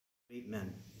great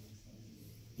men.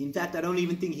 In fact, I don't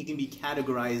even think he can be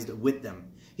categorized with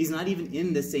them. He's not even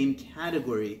in the same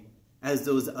category as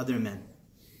those other men.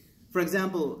 For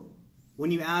example,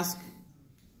 when you ask,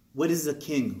 what is a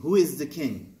king? Who is the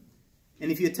king?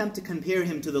 And if you attempt to compare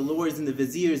him to the lords and the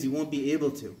viziers, you won't be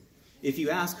able to. If you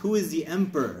ask, who is the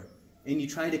emperor? And you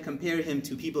try to compare him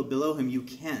to people below him, you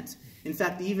can't. In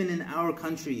fact, even in our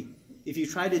country, if you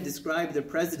try to describe the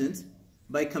president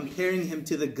by comparing him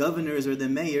to the governors or the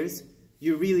mayors,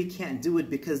 you really can't do it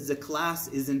because the class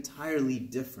is entirely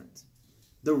different.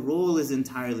 The role is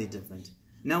entirely different.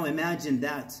 Now imagine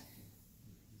that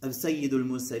of Sayyidul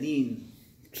Mursaleen,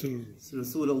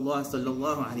 Rasulullah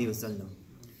sallallahu alayhi wasallam.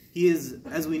 He is,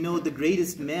 as we know, the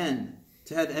greatest man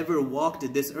to have ever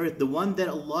walked this earth, the one that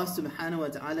Allah subhanahu wa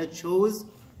ta'ala chose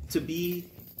to be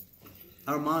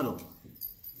our model,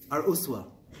 our uswa.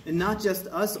 And not just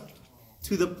us,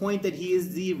 to the point that he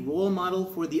is the role model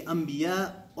for the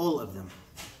Anbiya, all of them,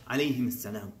 alayhim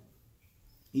salam.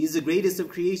 He is the greatest of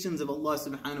creations of Allah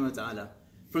subhanahu wa ta'ala,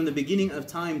 from the beginning of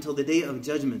time till the day of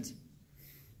judgment.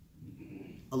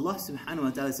 Allah subhanahu wa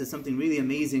ta'ala says something really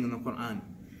amazing in the Quran.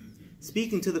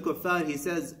 Speaking to the kuffar, he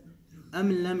says,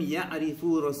 أَمْ لَمْ يَعْرِفُوا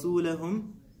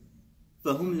رَسُولَهُمْ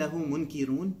فَهُمْ لَهُ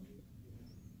مُنْكِرُونَ.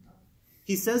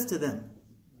 He says to them,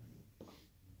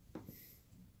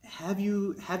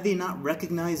 have they not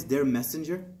recognized their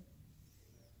messenger?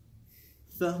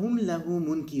 فَهُمْ لَهُ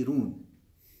مُنْكِرُونَ.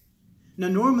 Now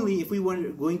normally if we were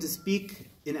going to speak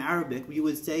in Arabic, we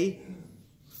would say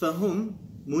فَهُمْ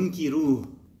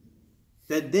مُنْكِرُوهُ,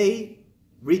 that they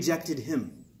rejected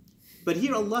him. But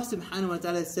here Allah subhanahu wa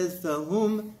ta'ala says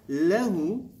فَهُمْ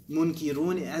لَهُ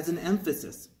مُنْكِرُونَ as an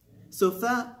emphasis. So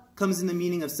fa comes in the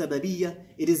meaning of sababiyya,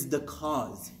 it is the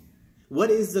cause. What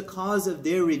is the cause of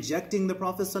their rejecting the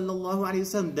Prophet sallallahu alaihi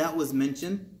wasallam? That was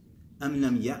mentioned. أَمْ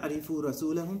لَمْ يَعْرِفُوا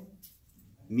رَسُولَهُمْ.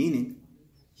 Meaning,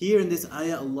 here in this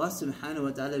ayah, Allah subhanahu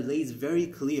wa ta'ala lays very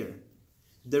clear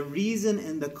the reason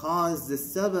and the cause, the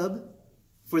sabab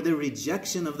for the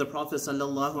rejection of the Prophet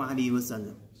sallallahu alaihi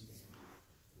wasallam.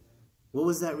 What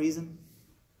was that reason?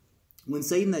 When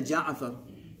Sayyidina Ja'far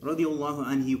radiallahu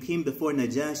anhu, he came before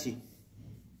Najashi,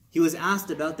 he was asked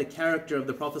about the character of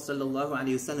the Prophet sallallahu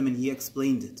alaihi wasallam, and he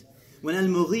explained it. When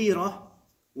Al-Mughira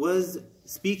was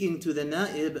speaking to the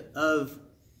Naib of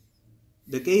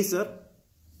the Qaisar,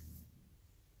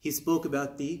 he spoke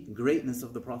about the greatness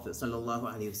of the Prophet sallallahu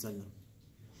alaihi wasallam.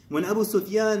 When Abu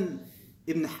Sufyan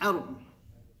ibn Harb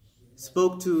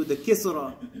spoke to the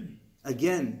Kisra,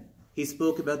 again, he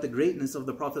spoke about the greatness of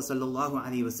the Prophet sallallahu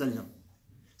alaihi wasallam.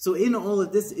 So in all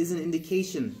of this is an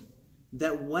indication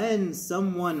that when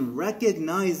someone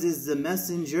recognizes the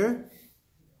messenger,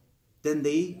 then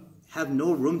they have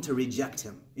no room to reject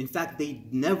him. In fact, they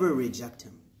never reject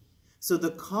him. So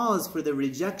the cause for the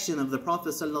rejection of the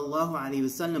Prophet sallallahu alaihi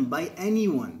wasallam by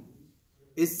anyone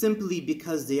is simply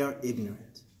because they are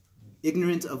ignorant.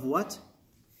 Ignorant of what?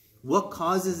 What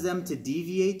causes them to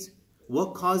deviate?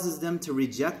 What causes them to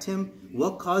reject him?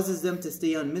 What causes them to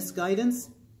stay on misguidance?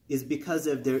 Is because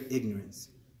of their ignorance.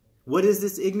 What is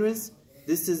this ignorance?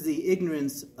 This is the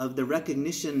ignorance of the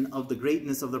recognition of the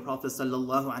greatness of the Prophet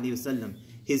sallallahu alaihi wasallam,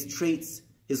 his traits,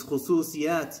 his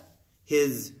khususiyat,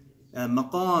 his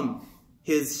maqam,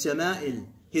 his shama'il,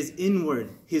 his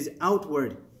inward, his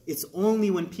outward. It's only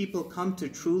when people come to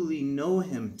truly know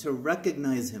him, to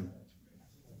recognize him,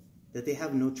 that they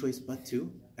have no choice but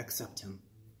to accept him.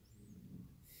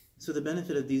 So the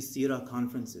benefit of these seerah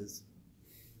conferences,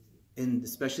 and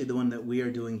especially the one that we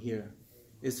are doing here,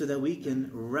 is so that we can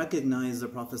recognize the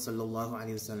Prophet sallallahu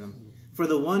alaihi wasallam. For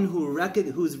the one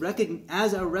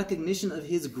as our recognition of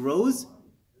his grows,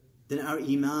 then our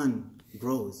iman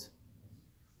grows.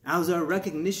 As our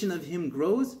recognition of him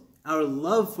grows, our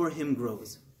love for him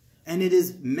grows. And it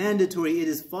is mandatory, it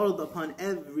is fard upon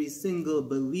every single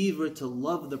believer to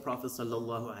love the Prophet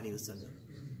sallallahu alaihi wasallam.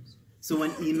 So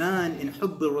when iman in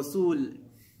hubb al-Rasul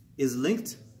is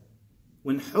linked,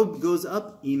 when hubb goes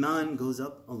up, iman goes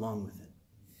up along with it.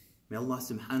 May Allah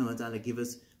subhanahu wa ta'ala give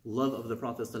us love of the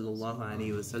Prophet sallallahu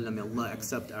alaihi wasallam. May Allah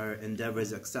accept our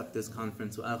endeavors, accept this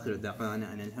conference. Wa akhiru da'wana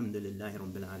and alhamdulillahi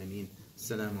rabbil alameen.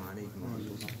 Assalamu alaikum wa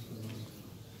rahmatullah.